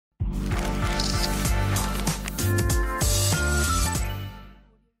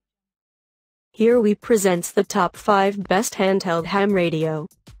Here we presents the top 5 best handheld ham radio.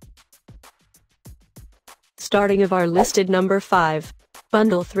 Starting of our listed number 5.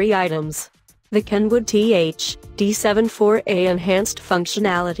 Bundle 3 items. The Kenwood THD7 4A enhanced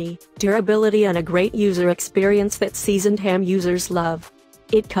functionality, durability and a great user experience that seasoned ham users love.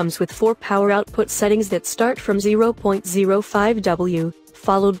 It comes with 4 power output settings that start from 0.05W,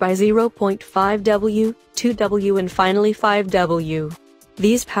 followed by 0.5W, 2W and finally 5W.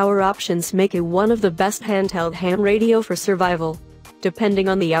 These power options make it one of the best handheld ham radio for survival. Depending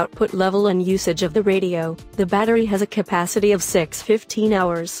on the output level and usage of the radio, the battery has a capacity of 615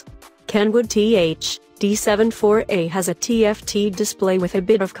 hours. Kenwood THD7 4A has a TFT display with a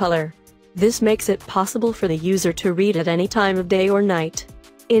bit of color. This makes it possible for the user to read at any time of day or night.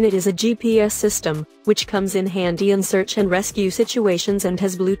 In it is a GPS system, which comes in handy in search and rescue situations and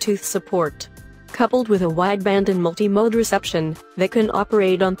has Bluetooth support. Coupled with a wideband and multi-mode reception, that can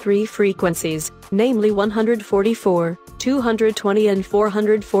operate on 3 frequencies, namely 144, 220 and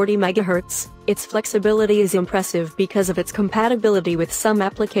 440 MHz, its flexibility is impressive because of its compatibility with some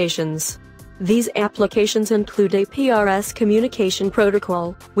applications. These applications include a PRS communication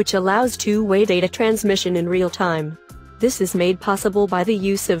protocol, which allows two-way data transmission in real time. This is made possible by the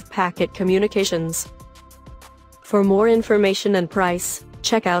use of packet communications. For more information and price,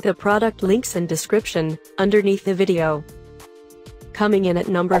 check out the product links and description underneath the video. Coming in at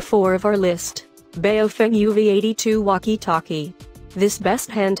number 4 of our list, Baofeng UVAT2 Walkie-Talkie. This best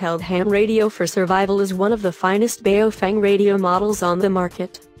handheld ham radio for survival is one of the finest Baofeng radio models on the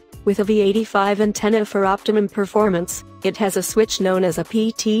market. With a V85 antenna for optimum performance, it has a switch known as a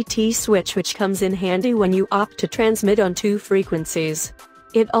PTT switch which comes in handy when you opt to transmit on 2 frequencies.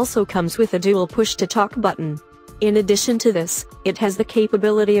 It also comes with a dual push-to-talk button. In addition to this, it has the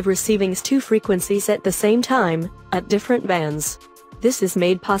capability of receiving 2 frequencies at the same time, at different bands. This is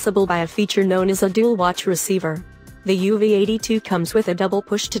made possible by a feature known as a dual watch receiver. The UV82 comes with a double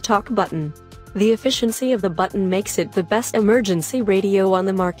push-to-talk button. The efficiency of the button makes it the best emergency radio on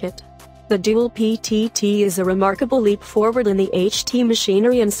the market. The dual PTT is a remarkable leap forward in the HT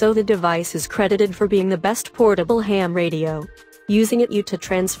machinery, and so the device is credited for being the best portable ham radio. Using it to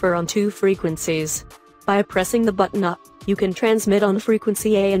transfer on 2 frequencies. By pressing the button up, you can transmit on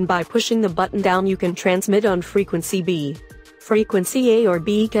frequency A, and by pushing the button down you can transmit on frequency B. Frequency A or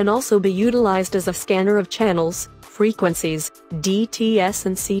B can also be utilized as a scanner of channels, frequencies, DTS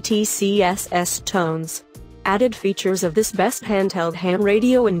and CTCSS tones. Added features of this best handheld ham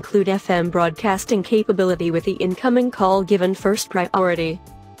radio include FM broadcasting capability with the incoming call given first priority.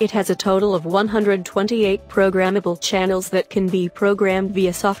 It has a total of 128 programmable channels that can be programmed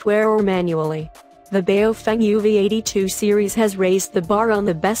via software or manually. The Baofeng UVAT2 series has raised the bar on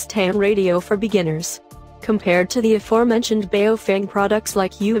the best ham radio for beginners. Compared to the aforementioned Baofeng products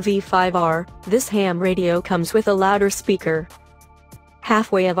like UV5R, this ham radio comes with a louder speaker.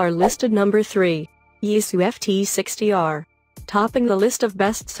 Halfway of our listed number 3. Yaesu FT60R. Topping the list of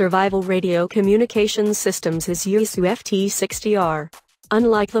best survival radio communications systems is Yaesu FT60R.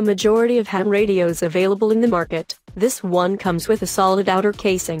 Unlike the majority of ham radios available in the market, this one comes with a solid outer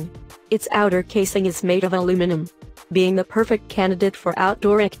casing. Its outer casing is made of aluminum. Being the perfect candidate for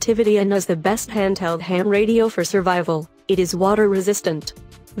outdoor activity and as the best handheld ham radio for survival, it is water resistant.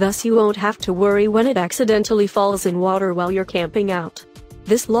 Thus you won't have to worry when it accidentally falls in water while you're camping out.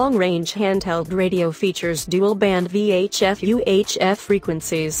 This long-range handheld radio features dual-band VHF/UHF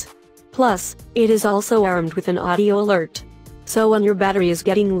frequencies. Plus, it is also armed with an audio alert. So when your battery is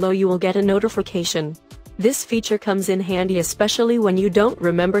getting low you will get a notification. This feature comes in handy especially when you don't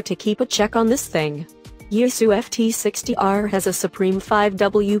remember to keep a check on this thing. Yaesu FT60R has a supreme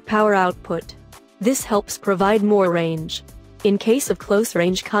 5W power output. This helps provide more range. In case of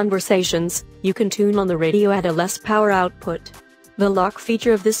close-range conversations, you can tune on the radio at a less power output. The lock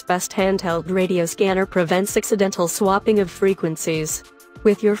feature of this best handheld radio scanner prevents accidental swapping of frequencies.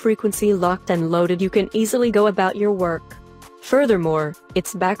 With your frequency locked and loaded you can easily go about your work. Furthermore,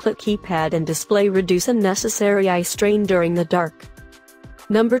 its backlit keypad and display reduce unnecessary eye strain during the dark.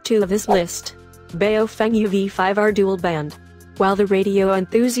 Number 2 of this list. Baofeng UV5R Dual Band. While the radio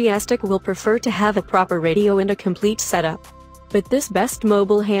enthusiastic will prefer to have a proper radio and a complete setup, but this best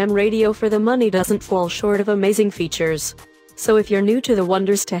mobile ham radio for the money doesn't fall short of amazing features. So if you're new to the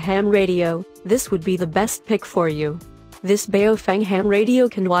wonders to ham radio, this would be the best pick for you. This Baofeng ham radio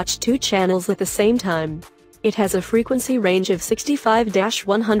can watch 2 channels at the same time. It has a frequency range of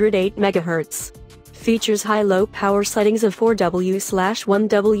 65-108 MHz. Features high-low power settings of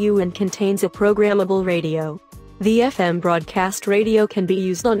 4W/1W and contains a programmable radio. The FM broadcast radio can be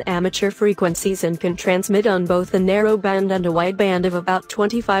used on amateur frequencies and can transmit on both a narrow band and a wide band of about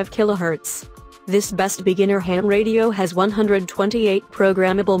 25 kHz. This best beginner ham radio has 128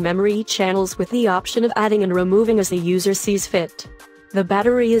 programmable memory channels with the option of adding and removing as the user sees fit. The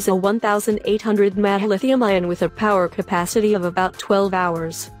battery is a 1800 mAh lithium-ion with a power capacity of about 12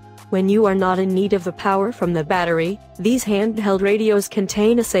 hours. When you are not in need of the power from the battery, these handheld radios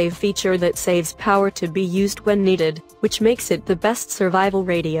contain a save feature that saves power to be used when needed, which makes it the best survival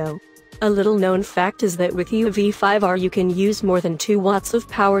radio. A little known fact is that with UV5R you can use more than 2 watts of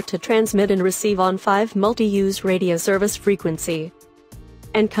power to transmit and receive on 5 multi-use radio service frequency.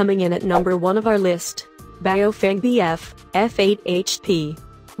 And coming in at number 1 of our list, Baofeng BF8HP.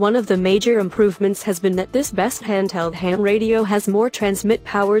 One of the major improvements has been that this best handheld ham radio has more transmit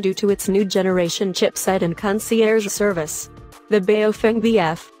power due to its new generation chipset and concierge service. The Baofeng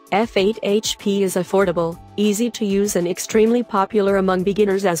BF8HP is affordable, easy to use and extremely popular among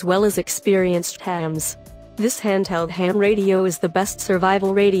beginners as well as experienced hams. This handheld ham radio is the best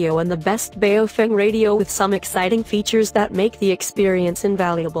survival radio and the best Baofeng radio with some exciting features that make the experience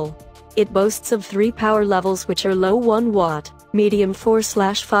invaluable. It boasts of 3 power levels which are low 1 watt, medium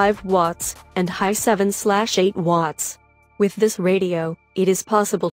 4/5 watts, and high 7/8 watts. With this radio, it is possible